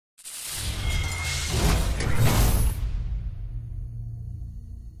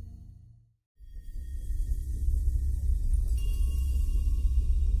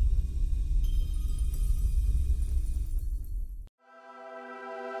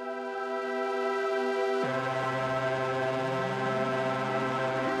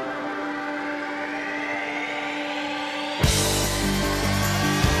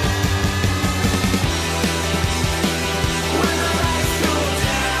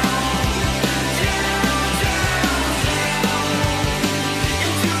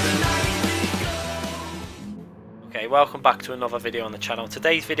welcome back to another video on the channel.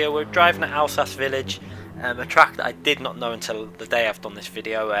 Today's video we're driving at Alsace village, a track that I did not know until the day I've done this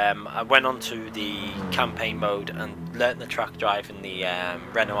video. I went on to the campaign mode and learnt the track driving the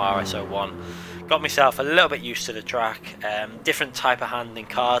Renault RS01. Got myself a little bit used to the track, different type of handling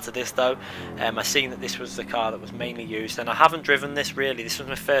car to this though. I seen that this was the car that was mainly used, and I haven't driven this really. This was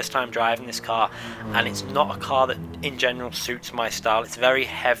my first time driving this car, and it's not a car that in general suits my style. It's very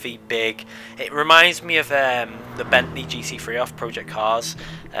heavy, big. It reminds me of the Bentley GT3 off Project Cars,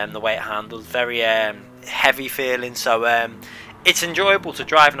 the way it handles, very heavy feeling. So it's enjoyable to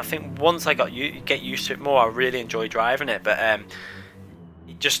drive, and I think once I get used to it more, I really enjoy driving it. But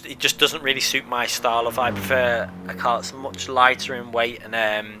it just doesn't really suit my style. I prefer a car that's much lighter in weight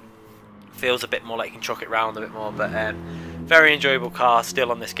and feels a bit more like you can chuck it around a bit more. But very enjoyable car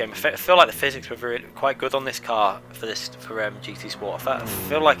still on this game. I feel like the physics were really quite good on this car for GT Sport. I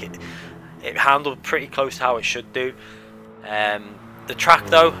feel like it handled pretty close to how it should do. The track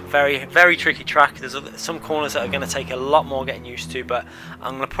though, very tricky track. There's some corners that are going to take a lot more getting used to, but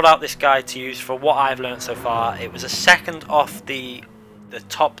I'm going to put out this guide to use for what I've learned so far. It was a second off the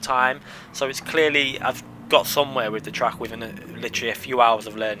top time, so it's clearly I've got somewhere with the track within literally a few hours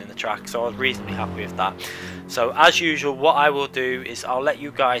of learning the track, so I was reasonably happy with that. So as usual, what I will do is I'll let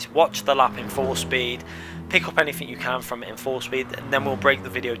you guys watch the lap in full speed, pick up anything you can from it in full speed, and then we'll break the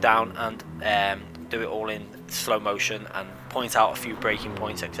video down and do it all in slow motion and point out a few braking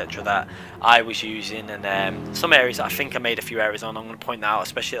points, etc., that I was using, and some areas that I think I made a few errors on. I'm going to point out,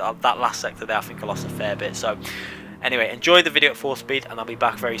 especially that last sector there. I think I lost a fair bit. So anyway, enjoy the video at full speed, and I'll be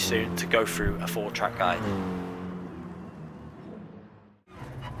back very soon to go through a full track guide.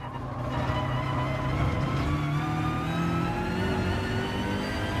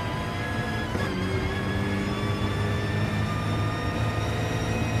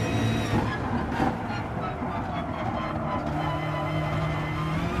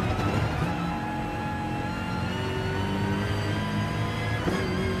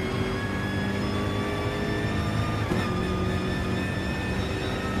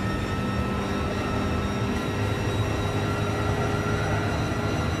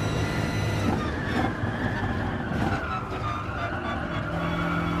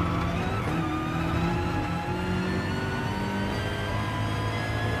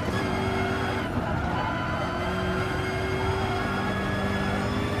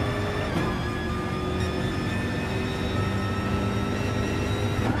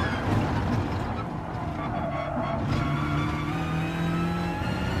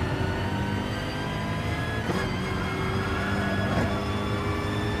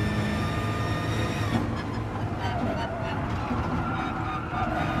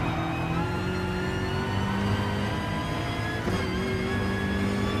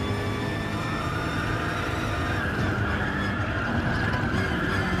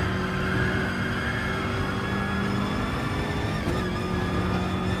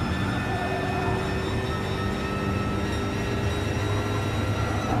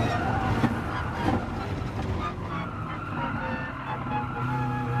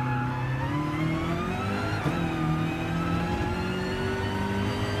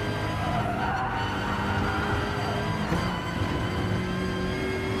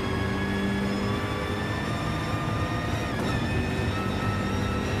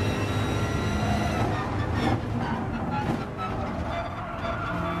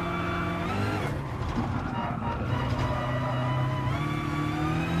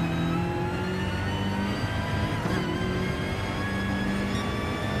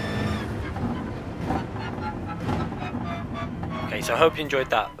 So I hope you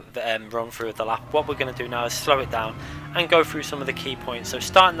enjoyed that run through of the lap. What we're going to do now is slow it down and go through some of the key points. So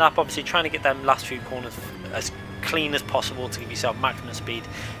starting the lap, obviously trying to get them last few corners as clean as possible to give yourself maximum speed.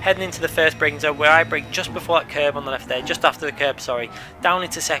 Heading into the first braking zone, where I brake just before that curb on the left there, just after the curb, sorry, down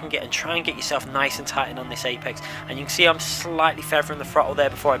into second gear, and try and get yourself nice and tight in on this apex. And you can see I'm slightly feathering the throttle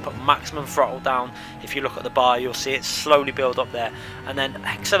there before I put maximum throttle down. If you look at the bar, you'll see it slowly build up there, and then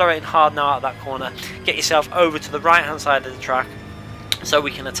accelerating hard now out of that corner. Get yourself over to the right hand side of the track, so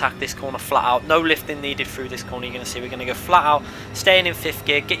we can attack this corner flat out. No lifting needed through this corner. You're going to see we're going to go flat out, staying in fifth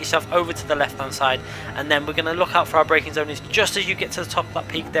gear, get yourself over to the left hand side, and then we're going to look out for our braking zone. Is just as you get to the top of that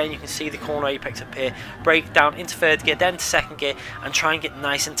peak there, and you can see the corner apex appear, brake down into third gear, then to second gear, and try and get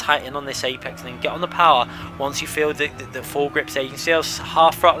nice and tight in on this apex, and then get on the power once you feel the full grip's there. You can see I was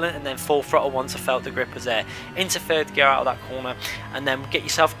half throttling and then full throttle once I felt the grip was there, into third gear out of that corner, and then get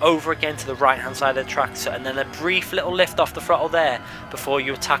yourself over again to the right hand side of the track, and then a brief little lift off the throttle there before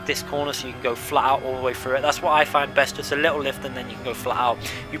you attack this corner, so you can go flat out all the way through it. That's what I find best, just a little lift and then you can go flat out.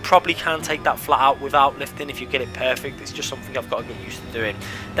 You probably can take that flat out without lifting if you get it perfect. It's just something I've got to get used to doing.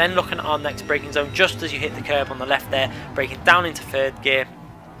 Then looking at our next braking zone, just as you hit the curb on the left there, braking down into third gear,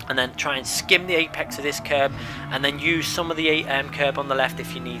 and then try and skim the apex of this curb, and then use some of the curb on the left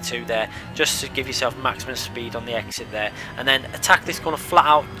if you need to there, just to give yourself maximum speed on the exit there, and then attack this corner flat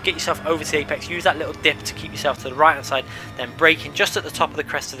out, get yourself over to the apex, use that little dip to keep yourself to the right hand side, then braking just at the top of the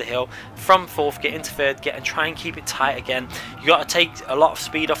crest of the hill from fourth gear into third gear, and try and keep it tight again. You got to take a lot of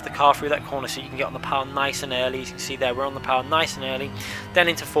speed off the car through that corner so you can get on the power nice and early. As you can see there, we're on the power nice and early, then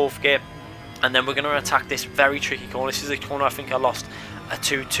into fourth gear, and then we're going to attack this very tricky corner. This is a corner I think I lost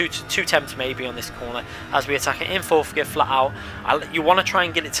two attempts maybe on this corner. As we attack it in fourth gear flat out, you want to try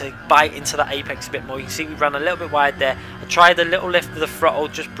and get it to bite into that apex a bit more. You can see we ran a little bit wide there. I tried a little lift of the throttle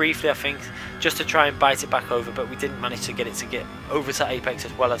just briefly, I think, just to try and bite it back over, but we didn't manage to get it to get over to apex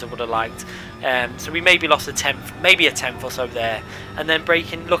as well as I would have liked. So we maybe lost a tenth, maybe a tenth or so there. And then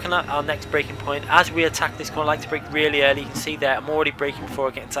braking, looking at our next braking point, as we attack this corner, I like to brake really early. You can see there, I'm already braking before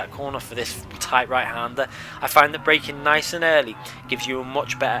I get into that corner for this tight right-hander. I find that braking nice and early gives you a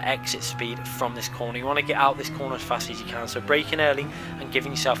much better exit speed from this corner. You want to get out this corner as fast as you can, so braking early and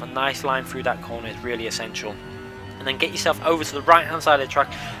giving yourself a nice line through that corner is really essential. And then get yourself over to the right hand side of the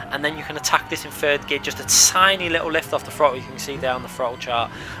track, and then you can attack this in third gear, just a tiny little lift off the throttle, you can see there on the throttle chart,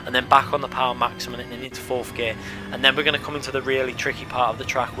 and then back on the power maximum and then into fourth gear. And then we're going to come into the really tricky part of the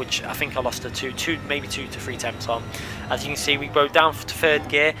track, which I think I lost maybe 2 to 3 attempts on. As you can see, we go down to third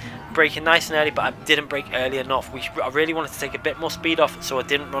gear, braking nice and early, but I didn't brake early enough. I really wanted to take a bit more speed off, so I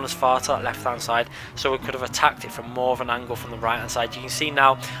didn't run as far to that left hand side, so I could have attacked it from more of an angle from the right hand side. You can see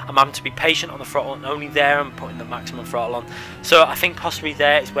now I'm having to be patient on the throttle, and only there I'm putting the maximum throttle on. So I think possibly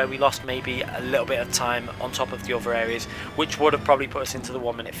there is where we lost maybe a little bit of time on top of the other areas, which would have probably put us into the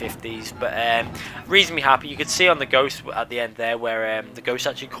 1:50s. But reasonably happy. You could see on the Ghost at the end there where the Ghost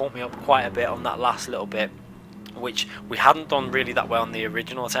actually caught me up quite a bit on that last little bit, which we hadn't done really that well on the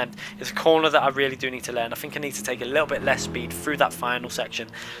original attempt. It's a corner that I really do need to learn. I think I need to take a little bit less speed through that final section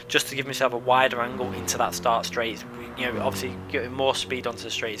just to give myself a wider angle into that start straight. You know, obviously getting more speed onto the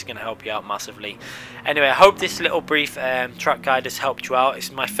straight is going to help you out massively. Anyway, I hope this little brief track guide has helped you out.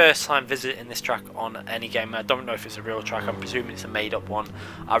 It's my first time visiting this track on any game. I don't know if it's a real track. I'm presuming it's a made up one.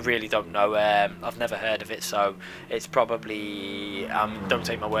 I really don't know. I've never heard of it, so it's probably don't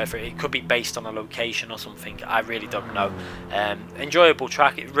take my word for it. It could be based on a location or something. I really don't know. Enjoyable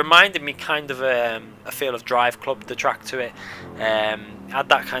track. It reminded me kind of a feel of Drive Club, the track to it. Had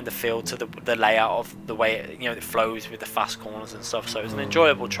that kind of feel to the layout of the way it, it flows with the fast corners and stuff. So it was an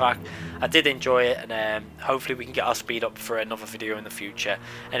enjoyable track. I did enjoy it, and hopefully we can get our speed up for another video in the future.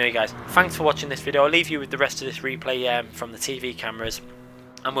 Anyway guys, thanks for watching this video. I'll leave you with the rest of this replay from the TV cameras,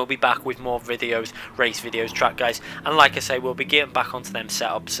 and we'll be back with more videos, race videos, track guys, and like I say, we'll be getting back onto them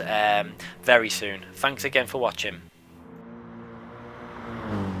setups very soon. Thanks again for watching.